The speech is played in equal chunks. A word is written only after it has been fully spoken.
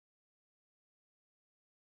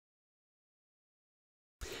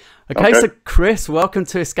Okay, so Chris, welcome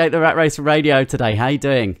to Escape the Rat Race Radio today. How you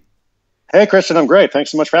doing? Hey, Christian, I'm great.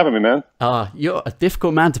 Thanks so much for having me, man. You're a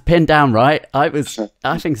difficult man to pin down, right? I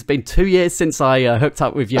think it's been 2 years since I hooked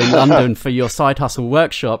up with you in London for your side hustle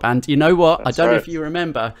workshop. And you know what? I don't know if you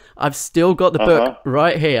remember, I've still got the book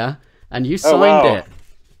right here and you signed it.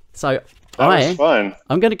 So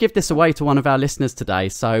I'm going to give this away to one of our listeners today.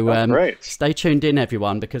 So stay tuned in,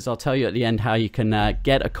 everyone, because I'll tell you at the end how you can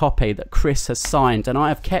get a copy that Chris has signed. And I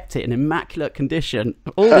have kept it in immaculate condition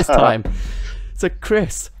all this time. So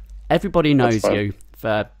Chris, everybody knows you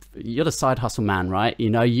for, you're the side hustle man, right? You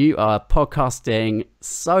know, you are podcasting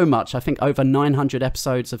so much. I think over 900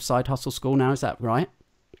 episodes of Side Hustle School now. Is that right?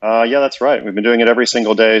 Yeah, that's right. We've been doing it every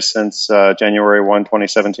single day since January 1,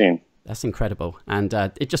 2017. That's incredible. And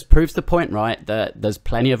it just proves the point, right? That there's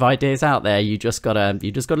plenty of ideas out there. You just gotta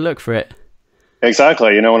look for it.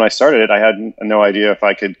 Exactly. You know, when I started it, I had no idea if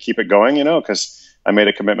I could keep it going, you know, because I made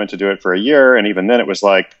a commitment to do it for a year. And even then it was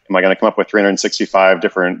like, am I going to come up with 365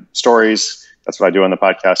 different stories? That's what I do on the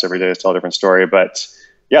podcast every day, is tell a different story. But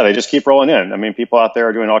yeah, they just keep rolling in. I mean, people out there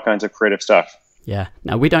are doing all kinds of creative stuff. Yeah.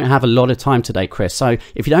 Now, we don't have a lot of time today, Chris. So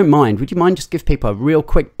if you don't mind, would you mind just give people a real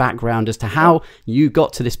quick background as to how you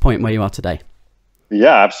got to this point where you are today?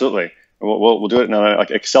 Yeah, absolutely. We'll do it in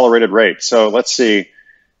an accelerated rate. So let's see.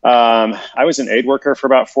 I was an aid worker for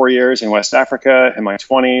about 4 years in West Africa in my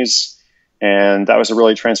 20s. And that was a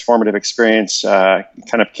really transformative experience. Kind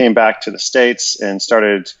of came back to the States and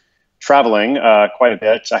started traveling quite a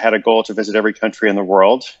bit. I had a goal to visit every country in the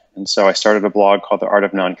world. And so I started a blog called The Art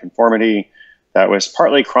of Non-Conformity that was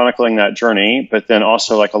partly chronicling that journey, but then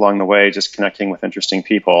also like along the way, just connecting with interesting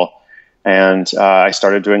people. And I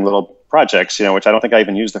started doing little projects, you know, which I don't think I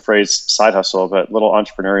even used the phrase side hustle, but little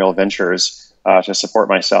entrepreneurial ventures to support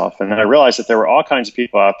myself. And then I realized that there were all kinds of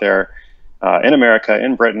people out there in America,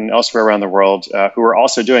 in Britain, elsewhere around the world, who were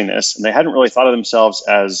also doing this. And they hadn't really thought of themselves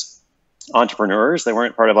as entrepreneurs. They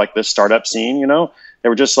weren't part of like this startup scene, you know. They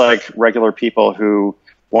were just like regular people who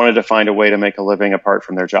wanted to find a way to make a living apart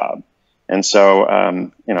from their job. And so,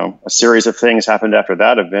 you know, a series of things happened after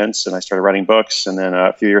that, events, and I started writing books. And then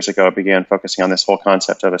a few years ago, I began focusing on this whole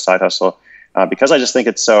concept of a side hustle because I just think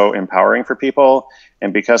it's so empowering for people.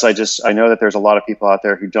 And because I know that there's a lot of people out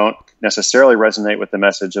there who don't necessarily resonate with the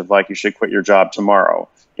message of like, you should quit your job tomorrow,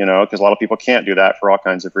 you know, because a lot of people can't do that for all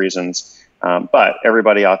kinds of reasons. But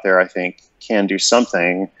everybody out there, I think, can do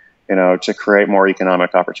something, you know, to create more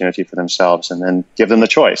economic opportunity for themselves and then give them the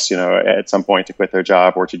choice, you know, at some point to quit their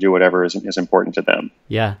job or to do whatever is important to them.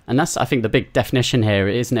 Yeah. And that's, I think, the big definition here,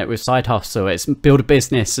 isn't it, with side hustle? It's build a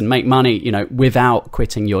business and make money, you know, without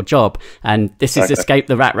quitting your job. And this is Escape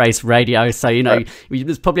the Rat Race Radio. So, you know,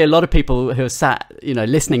 there's probably a lot of people who are sat, you know,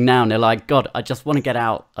 listening now and they're like, God, I just want to get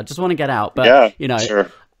out. I just want to get out. But, you know,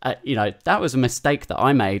 you know, that was a mistake that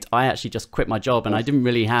I made. I actually just quit my job and I didn't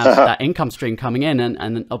really have that income stream coming in.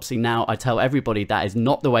 And obviously now I tell everybody that is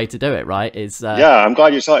not the way to do it, right? Yeah, I'm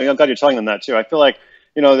glad you're telling them that too. I feel like,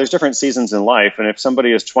 you know, there's different seasons in life. And if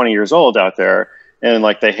somebody is 20 years old out there and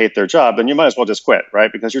like they hate their job, then you might as well just quit,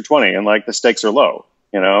 right? Because you're 20 and like the stakes are low,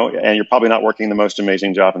 you know, and you're probably not working the most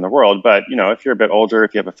amazing job in the world. But, you know, if you're a bit older,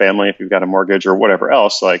 if you have a family, if you've got a mortgage or whatever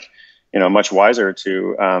else, like, you know, much wiser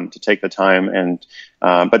to take the time. And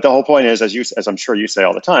but the whole point is, as I'm sure you say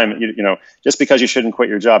all the time, you know, just because you shouldn't quit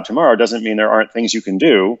your job tomorrow doesn't mean there aren't things you can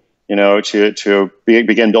do, you know, to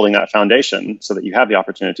begin building that foundation so that you have the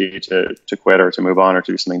opportunity to quit or to move on or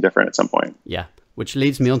to do something different at some point. Yeah, which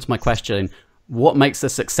leads me on to my question. What makes a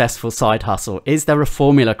successful side hustle? Is there a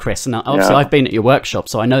formula, Chris? And obviously I've been at your workshop,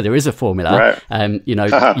 so I know there is a formula. You know,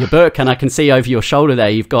 your book, and I can see over your shoulder there,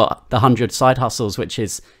 you've got the 100 Side Hustles, which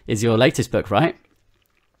is your latest book, right?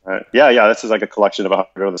 Yeah. This is like a collection of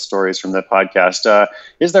 100 of the stories from the podcast.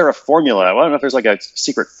 Is there a formula? Well, I don't know if there's like a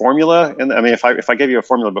secret formula. And I mean, if I gave you a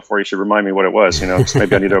formula before, you should remind me what it was, you know, because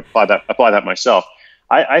maybe I need to apply that myself.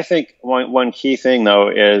 I think one key thing though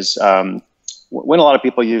is, when a lot of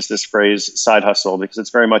people use this phrase side hustle, because it's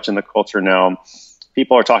very much in the culture now,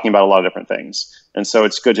 people are talking about a lot of different things. And so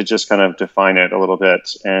it's good to just kind of define it a little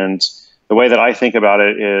bit. And the way that I think about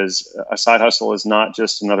it is a side hustle is not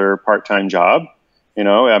just another part-time job. You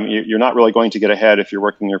know, you're not really going to get ahead if you're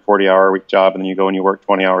working your 40-hour-a-week job and then you go and you work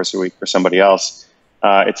 20 hours a week for somebody else.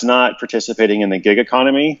 It's not participating in the gig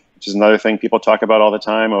economy, which is another thing people talk about all the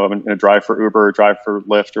time. Oh, I'm going to drive for Uber, drive for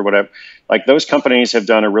Lyft or whatever. Like those companies have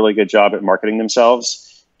done a really good job at marketing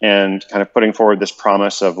themselves and kind of putting forward this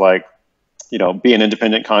promise of like, you know, be an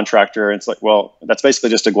independent contractor. And it's like, well, that's basically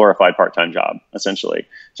just a glorified part-time job, essentially.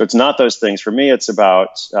 So it's not those things. For me, it's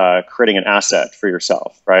about creating an asset for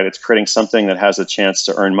yourself, right? It's creating something that has a chance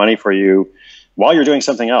to earn money for you while you're doing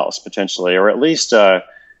something else, potentially, or at least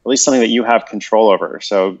at least something that you have control over.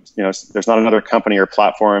 So, there's not another company or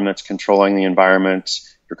platform that's controlling the environment,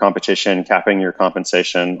 your competition, capping your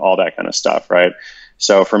compensation, all that kind of stuff, right?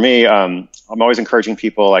 So for me, I'm always encouraging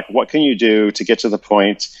people, like, what can you do to get to the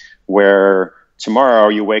point where tomorrow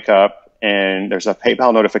you wake up and there's a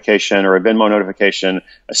PayPal notification or a Venmo notification,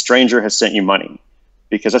 a stranger has sent you money?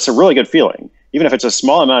 Because that's a really good feeling. Even if it's a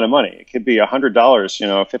small amount of money, it could be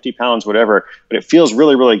 $100, 50 pounds, whatever, but it feels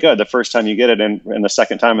really, really good the first time you get it and the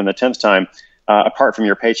second time and the 10th time, apart from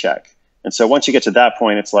your paycheck. And so once you get to that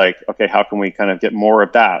point, it's like, okay, how can we kind of get more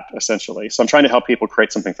of that, essentially? So I'm trying to help people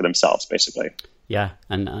create something for themselves, basically. Yeah,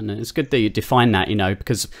 and it's good that you define that,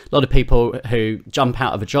 because a lot of people who jump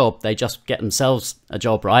out of a job, they just get themselves a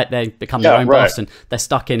job, right? They become their own boss and they're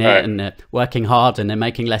stuck in it and they're working hard and they're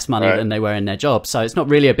making less money than they were in their job. So it's not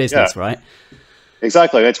really a business, right?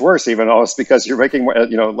 Exactly. It's worse even almost because you're making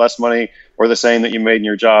less money or the same that you made in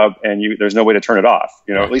your job, and there's no way to turn it off.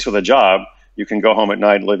 At least with a job, you can go home at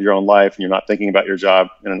night and live your own life, and you're not thinking about your job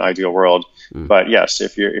in an ideal world. But yes,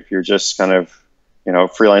 if you're just kind of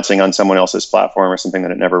freelancing on someone else's platform or something,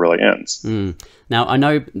 then it never really ends. Now, I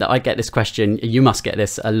know that I get this question. You must get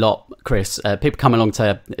this a lot, Chris. People come along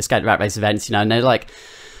to Escape the Rat Race events, and they're like,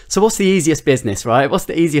 so what's the easiest business, right? What's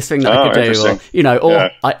the easiest thing that I could do? Or,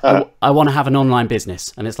 I want to have an online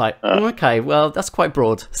business. And it's like, okay, well, that's quite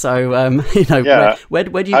broad. So, where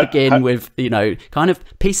do you begin with, kind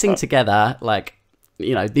of piecing together, like,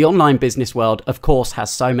 the online business world, of course,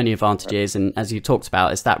 has so many advantages. And as you talked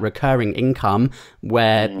about, it's that recurring income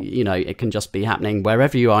where, it can just be happening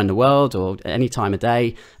wherever you are in the world or any time of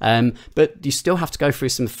day. But you still have to go through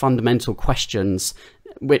some fundamental questions,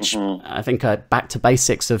 which I think are back to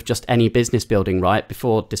basics of just any business building, right?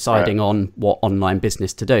 Before deciding on what online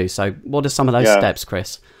business to do. So what are some of those steps,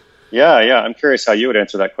 Chris? Yeah. I'm curious how you would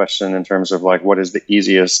answer that question in terms of like, what is the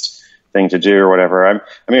easiest thing to do or whatever.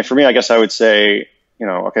 I mean, for me, I guess I would say,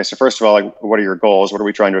 okay, so first of all, like, what are your goals? What are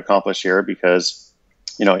we trying to accomplish here? Because,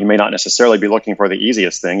 you may not necessarily be looking for the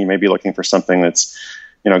easiest thing. You may be looking for something that's,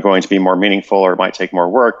 going to be more meaningful or might take more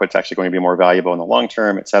work, but it's actually going to be more valuable in the long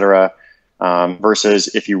term, et cetera.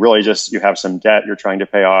 Versus if you really you have some debt you're trying to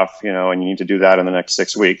pay off, and you need to do that in the next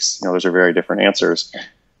 6 weeks, those are very different answers.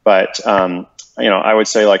 But, I would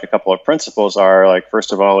say like a couple of principles are like,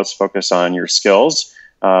 first of all, let's focus on your skills,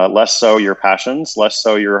 less so your passions, less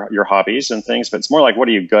so your hobbies and things, but it's more like, what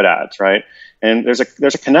are you good at? Right. And there's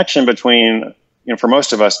a connection between, for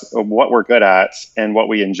most of us, what we're good at and what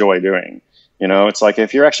we enjoy doing. It's like,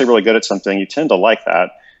 if you're actually really good at something, you tend to like that.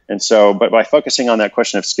 And so, but by focusing on that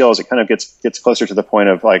question of skills, it kind of gets closer to the point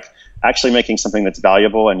of like actually making something that's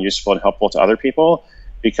valuable and useful and helpful to other people,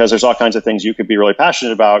 because there's all kinds of things you could be really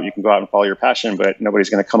passionate about. You can go out and follow your passion, but nobody's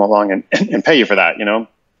going to come along and pay you for that,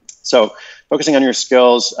 So focusing on your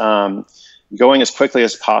skills, going as quickly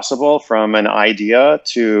as possible from an idea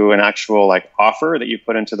to an actual like offer that you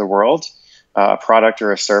put into the world, a product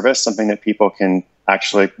or a service, something that people can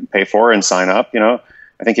actually pay for and sign up,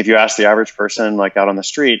 I think if you ask the average person, like out on the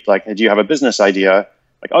street, like, hey, do you have a business idea?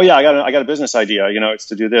 Like, oh yeah, I got a business idea. It's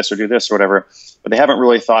to do this or whatever. But they haven't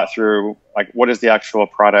really thought through like, what is the actual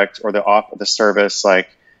product or the service? Like,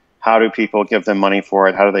 how do people give them money for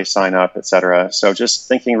it? How do they sign up, et cetera? So just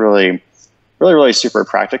thinking really, really, really super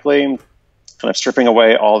practically, kind of stripping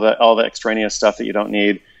away all the extraneous stuff that you don't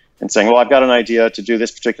need, and saying, well, I've got an idea to do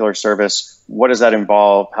this particular service. What does that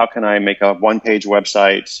involve? How can I make a one-page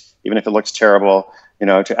website, even if it looks terrible?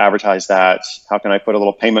 To advertise that? How can I put a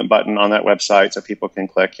little payment button on that website so people can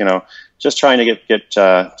click? Just trying to get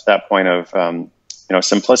to that point of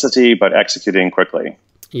simplicity, but executing quickly.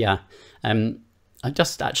 Yeah. I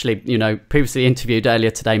just actually, previously interviewed earlier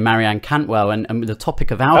today Marianne Cantwell, and the topic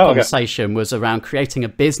of our conversation was around creating a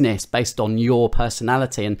business based on your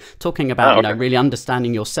personality and talking about, really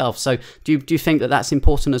understanding yourself. So do you think that that's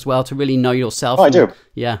important as well, to really know yourself? Oh, I do.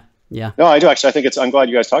 Yeah. Yeah. No, I do actually. I think I'm glad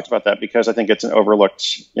you guys talked about that, because I think it's an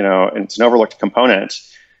overlooked component.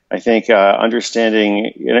 I think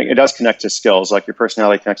understanding, it does connect to skills, like your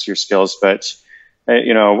personality connects to your skills, but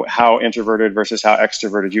how introverted versus how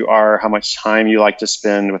extroverted you are, how much time you like to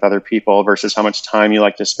spend with other people versus how much time you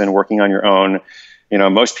like to spend working on your own.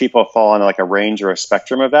 Most people fall on like a range or a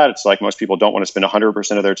spectrum of that. It's like most people don't want to spend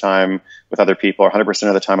 100% of their time with other people or 100%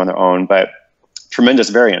 of the time on their own, but tremendous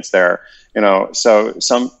variance there. So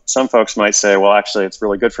some folks might say, well, actually, it's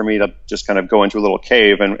really good for me to just kind of go into a little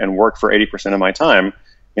cave and work for 80% of my time.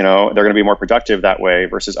 They're going to be more productive that way,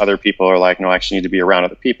 versus other people are like, no, I actually need to be around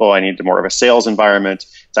other people. I need more of a sales environment.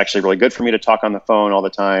 It's actually really good for me to talk on the phone all the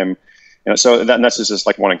time. So that's just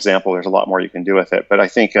like one example. There's a lot more you can do with it. But I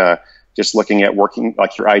think just looking at working,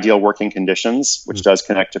 like your ideal working conditions, which does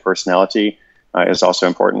connect to personality, is also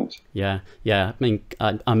important. Yeah. I mean,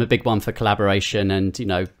 I'm a big one for collaboration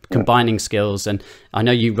and, combining skills. And I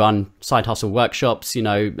know you run side hustle workshops, in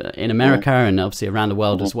America and obviously around the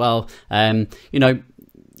world as well.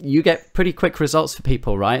 You get pretty quick results for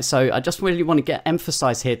people, right? So I just really want to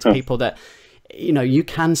emphasize here to people that, you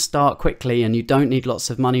can start quickly and you don't need lots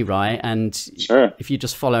of money, right? And if you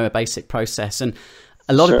just follow a basic process, and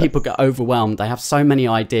a lot of people get overwhelmed. They have so many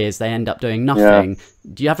ideas, they end up doing nothing.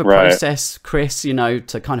 Do you have a process, Chris,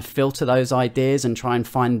 to kind of filter those ideas and try and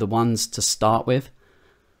find the ones to start with?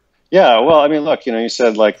 Yeah, well, I mean, look, you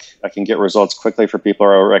said like I can get results quickly for people,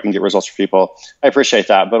 or I can get results for people. I appreciate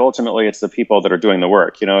that, but ultimately it's the people that are doing the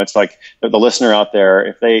work. It's like the listener out there,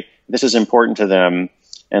 if this is important to them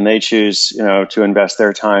and they choose, to invest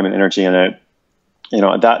their time and energy in it,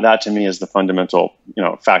 that to me is the fundamental,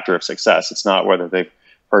 factor of success. It's not whether they've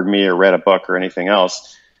heard me or read a book or anything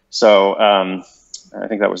else. So, I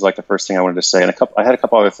think that was like the first thing I wanted to say. And I had a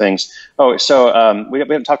couple other things. Oh, so we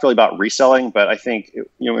haven't talked really about reselling, but I think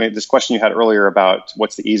this question you had earlier about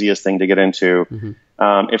what's the easiest thing to get into.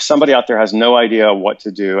 If somebody out there has no idea what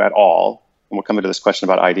to do at all, and we'll come into this question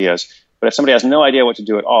about ideas, but if somebody has no idea what to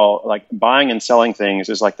do at all, like buying and selling things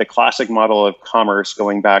is like the classic model of commerce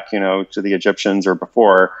going back, to the Egyptians or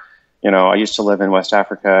before. I used to live in West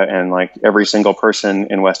Africa, and like every single person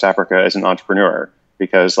in West Africa is an entrepreneur,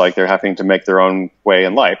 because like they're having to make their own way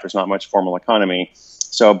in life. There's not much formal economy.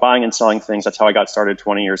 So buying and selling things, that's how I got started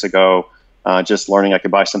 20 years ago. Just learning I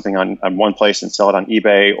could buy something on one place and sell it on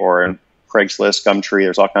eBay or in Craigslist, Gumtree.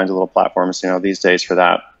 There's all kinds of little platforms, these days for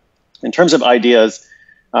that. In terms of ideas,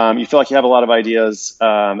 you feel like you have a lot of ideas.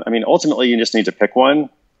 I mean, ultimately you just need to pick one.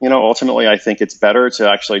 Ultimately I think it's better to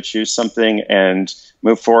actually choose something and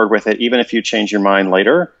move forward with it, even if you change your mind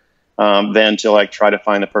later. Than to like try to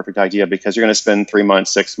find the perfect idea, because you're going to spend 3 months,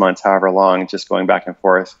 6 months, however long, just going back and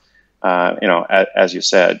forth, as you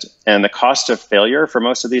said. And the cost of failure for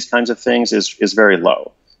most of these kinds of things is very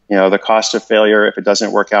low. The cost of failure, if it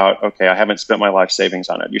doesn't work out, okay, I haven't spent my life savings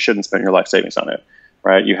on it. You shouldn't spend your life savings on it,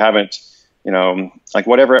 right? You haven't, like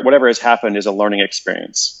whatever has happened is a learning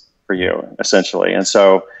experience for you, essentially. And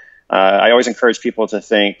so I always encourage people to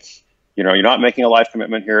think, you're not making a life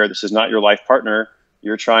commitment here. This is not your life partner.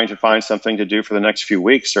 You're trying to find something to do for the next few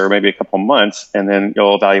weeks or maybe a couple months, and then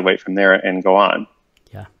you'll evaluate from there and go on.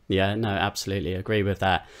 Yeah, no, absolutely agree with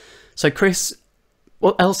that. So Chris,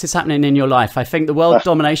 what else is happening in your life? I think the World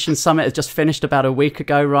Domination Summit has just finished about a week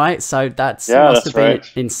ago, right? So must have been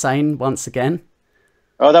insane once again.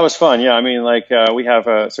 Oh, that was fun. Yeah, I mean, like we have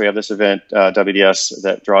this event, WDS,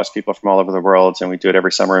 that draws people from all over the world, and we do it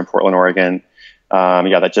every summer in Portland, Oregon.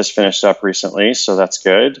 That just finished up recently, so that's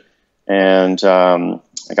good. And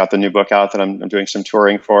I got the new book out that I'm doing some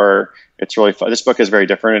touring for. It's really fun. This book is very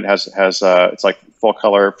different. It has it's like full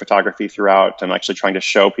color photography throughout. I'm actually trying to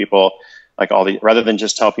show people like rather than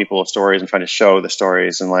just tell people stories, I'm trying to show the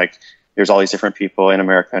stories. And like, there's all these different people in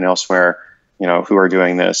America and elsewhere, who are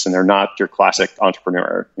doing this, and they're not your classic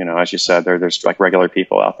entrepreneur. As you said, there's like regular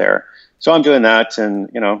people out there. So I'm doing that and,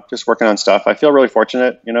 just working on stuff. I feel really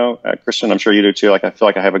fortunate, Christian, I'm sure you do too. Like, I feel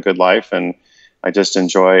like I have a good life, and I just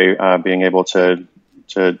enjoy being able to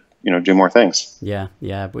do more things. Yeah.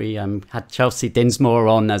 We had Chelsea Dinsmore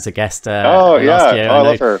on as a guest last year. I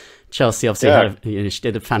love her. Chelsea obviously she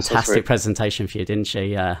did a fantastic presentation for you, didn't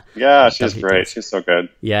she? She's great. She's so good.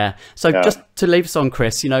 Yeah. So just to leave us on,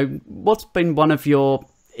 Chris, what's been one of your,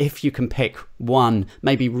 if you can pick one,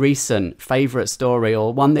 maybe recent favorite story,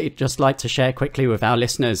 or one that you'd just like to share quickly with our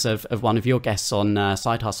listeners of one of your guests on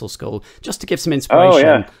Side Hustle School, just to give some inspiration?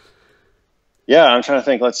 Oh, yeah. Yeah, I'm trying to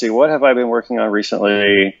think. Let's see. What have I been working on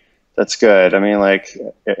recently that's good? I mean, like,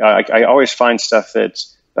 I always find stuff that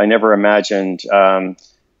I never imagined.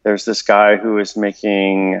 There's this guy who is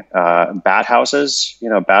making bat houses,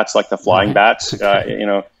 bats like the flying bats.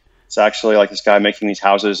 It's actually like this guy making these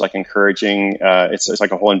houses, like encouraging. It's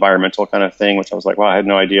like a whole environmental kind of thing, which I was like, wow, I had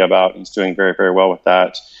no idea about. He's doing very, very well with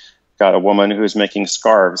that. Got a woman who's making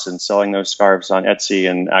scarves and selling those scarves on Etsy,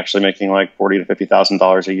 and actually making like $40,000 to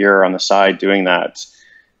 $50,000 a year on the side doing that.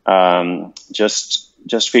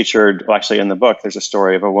 Just featured, well, actually in the book, there's a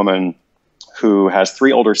story of a woman who has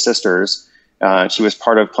 3 older sisters. She was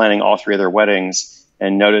part of planning all 3 of their weddings,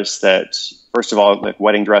 and noticed that, first of all, like,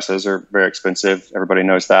 wedding dresses are very expensive. Everybody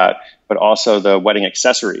knows that. But also the wedding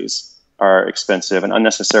accessories are expensive, and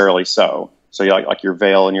unnecessarily so. So you like your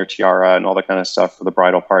veil and your tiara and all that kind of stuff for the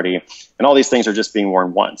bridal party. And all these things are just being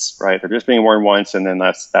worn once, right? They're just being worn once, and then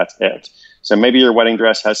that's it. So maybe your wedding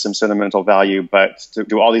dress has some sentimental value, but to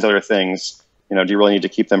do all these other things, do you really need to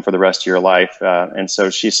keep them for the rest of your life? And so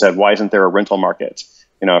she said, why isn't there a rental market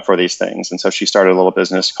for these things. And so she started a little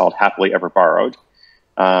business called Happily Ever Borrowed.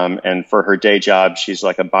 And for her day job, she's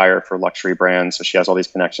like a buyer for luxury brands. So she has all these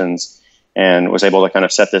connections and was able to kind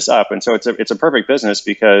of set this up. And so it's a perfect business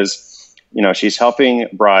because, she's helping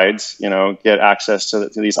brides, get access to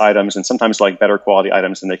these items, and sometimes like better quality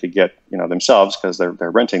items than they could get, themselves, because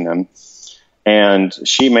they're renting them. And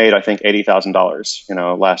she made, I think,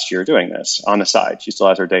 $80,000, last year doing this on the side. She still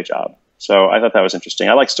has her day job. So I thought that was interesting.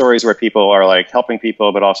 I like stories where people are like helping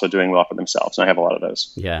people, but also doing well for themselves. And I have a lot of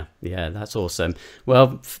those. Yeah, that's awesome.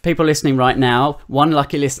 Well, for people listening right now, one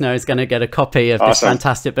lucky listener is going to get a copy of this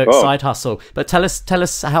fantastic book, cool. Side Hustle. But tell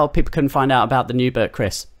us how people can find out about the new book,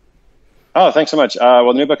 Chris. Oh, thanks so much.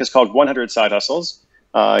 Well, the new book is called 100 Side Hustles.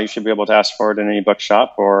 You should be able to ask for it in any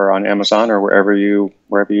bookshop or on Amazon or wherever you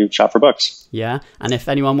shop for books. Yeah. And if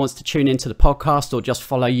anyone wants to tune into the podcast or just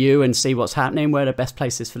follow you and see what's happening, where are the best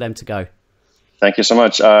places for them to go? Thank you so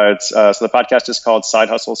much. So the podcast is called Side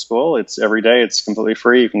Hustle School. It's every day. It's completely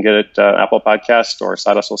free. You can get it Apple Podcast or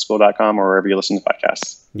sidehustleschool.com or wherever you listen to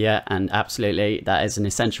podcasts. Yeah, and absolutely. That is an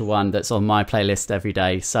essential one that's on my playlist every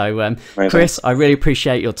day. So, Chris, I really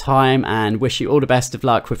appreciate your time and wish you all the best of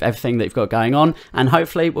luck with everything that you've got going on. And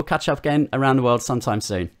hopefully we'll catch up again around the world sometime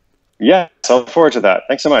soon. Yeah, so I look forward to that.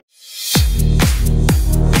 Thanks so much.